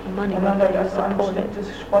don't have the money, Und but dann they hat also ein support it. bestimmtes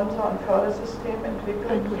Sponsor- und Fördersystem entwickelt.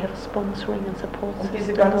 And we have a sponsoring and support Und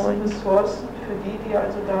diese system ganzen going. Ressourcen für die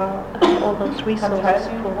also da And all those resources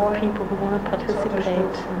teilnehmen for wollen, people who want to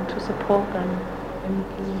participate and to support them in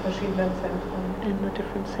diesen verschiedenen Zentren. in the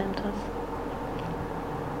different centers.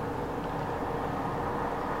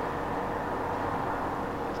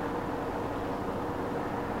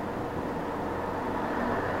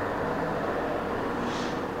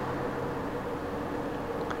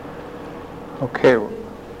 Okay,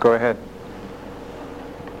 go ahead.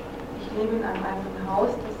 Ich lebe in einem einfachen Haus,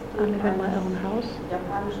 das I live in my own house,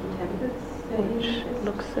 japanischen Tempels sehr which ähnlich ist.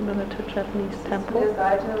 looks similar to Japanese Zu temple. der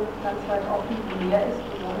Seite ganz weit offen, wo Meer ist,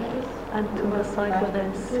 wo Sonne ist. And to the side where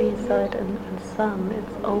there's seaside and sun,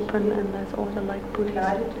 it's open and there's all the light breeze.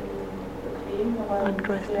 Gekleidet in bequem, aber I'm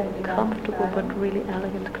dressed sehr in eleganten comfortable but Kleidung. really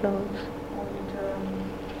elegant clothes. Und ja,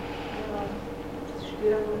 ich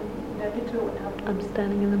stehe dann in der Mitte und habe I'm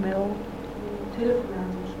standing in the middle ein Telefon an,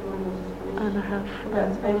 so ein schnurloses für mich. and I have Und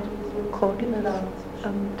als wäre ich so ein cordless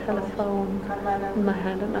telephone in my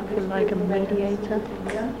hand, and I feel like a mediator.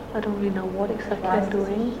 I don't really know what exactly I'm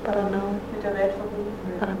doing, but I know mit der Welt verbunden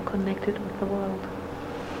bin. that I'm connected with the world.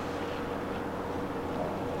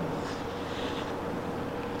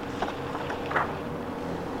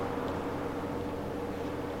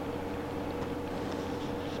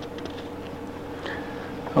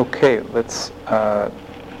 Okay, let's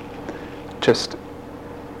just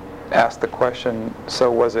ask the question, so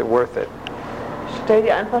was it worth it? Stell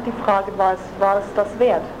dir einfach die Frage, war es das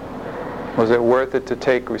wert? Was it worth it to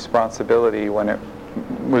take responsibility when it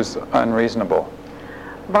was unreasonable?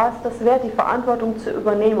 War es das wert, die Verantwortung zu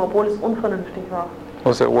übernehmen, obwohl es unvernünftig war?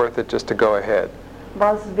 Was it worth it just to go ahead,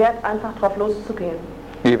 War es wert, einfach drauf loszugehen?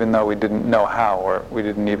 even though we didn't know how, or we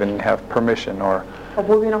didn't even have permission, or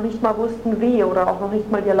Obwohl wir noch nicht mal wussten, wie oder auch noch nicht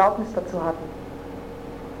mal die Erlaubnis dazu hatten.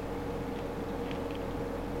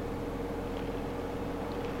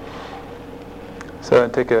 so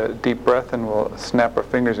then take a deep breath and we'll snap our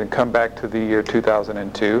fingers and come back to the year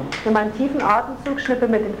 2002. Nimm einen tiefen Atemzug, schnippe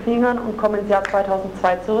mit den Fingern und komm ins Jahr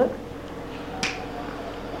 2002 zurück.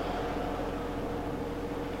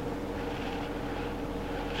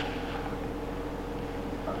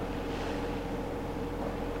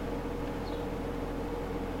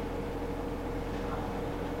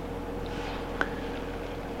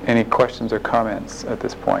 any questions or comments at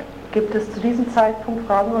this point? Gibt es zu diesem Zeitpunkt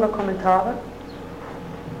Fragen oder Kommentare?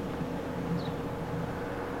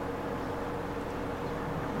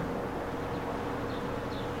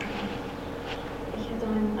 Ich hätte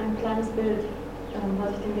ein kleines Bild,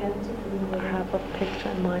 was ich dem gerne hinzufügen I würde. have a picture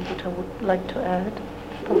in mind which I would like to add.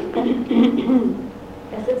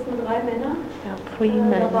 Es sitzen 3 Männer There are 3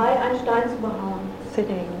 men dabei, einen Stein zu behauen.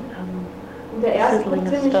 sitting Und der erste sizzling guckt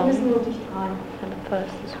a ziemlich stone, missmutig rein. and the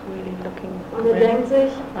first is really looking Und er denkt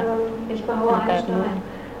sich, ich in behaue a einen bad Stein. mood,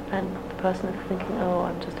 and the person is thinking, oh,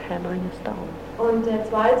 I'm just hammering a stone. Und der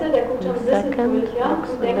zweite, der guckt And schon the ein bisschen second fröhlicher looks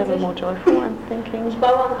und a denkt little sich, more joyful and thinking, ich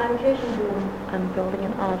baue an einem Kirchenbogen. I'm building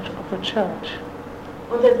an arch of a church.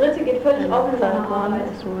 Und der dritte geht völlig And auf the in seiner third one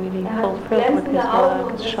Arbeit. is really Er hat fulfilled with his glänzende Augen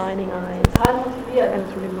work, und ist shining eyes, total motiviert. and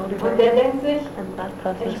is really Und der motivated. denkt sich, And that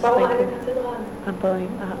person ich is baue eine thinking, Kathedrale.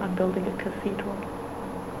 I'm building a cathedral.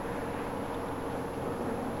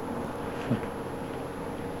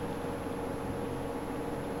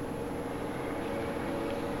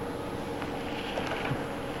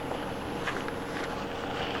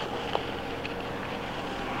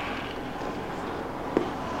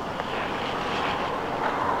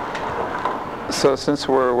 So since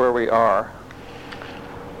we're where we are,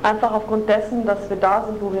 Einfach aufgrund dessen, dass wir da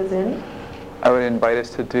sind, wo wir sind, I would invite us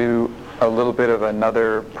to do a little bit of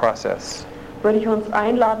another process, würde ich uns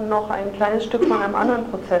einladen, noch ein kleines Stück von einem anderen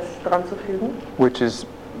Prozess dran zu fügen, which is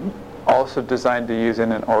also designed to use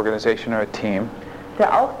in an organization or a team,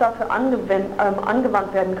 der auch dafür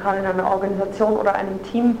angewandt werden kann, in einer Organisation oder einem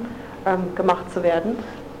Team gemacht zu werden.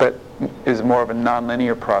 but is more of a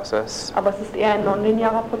nonlinear process Aber es ist eher ein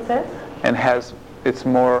nonlinearer Prozess and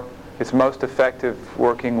it's most effective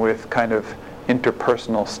working with kind of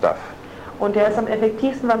interpersonal stuff. und der ist am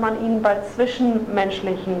effektivsten, wenn man ihn bei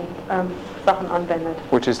zwischenmenschlichen Sachen anwendet.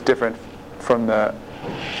 Which is different from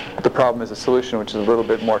the problem is a solution, which is a little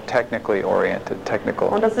bit more technically oriented, technical.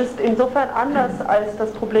 Und das ist insofern anders als das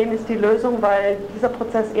Problem ist die Lösung, weil dieser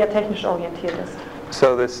Prozess eher technisch orientiert ist.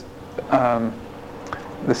 So this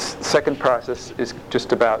second process is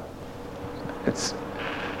just about it's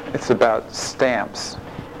about stamps.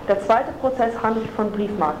 Der zweite Prozess handelt von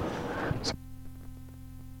Briefmarken.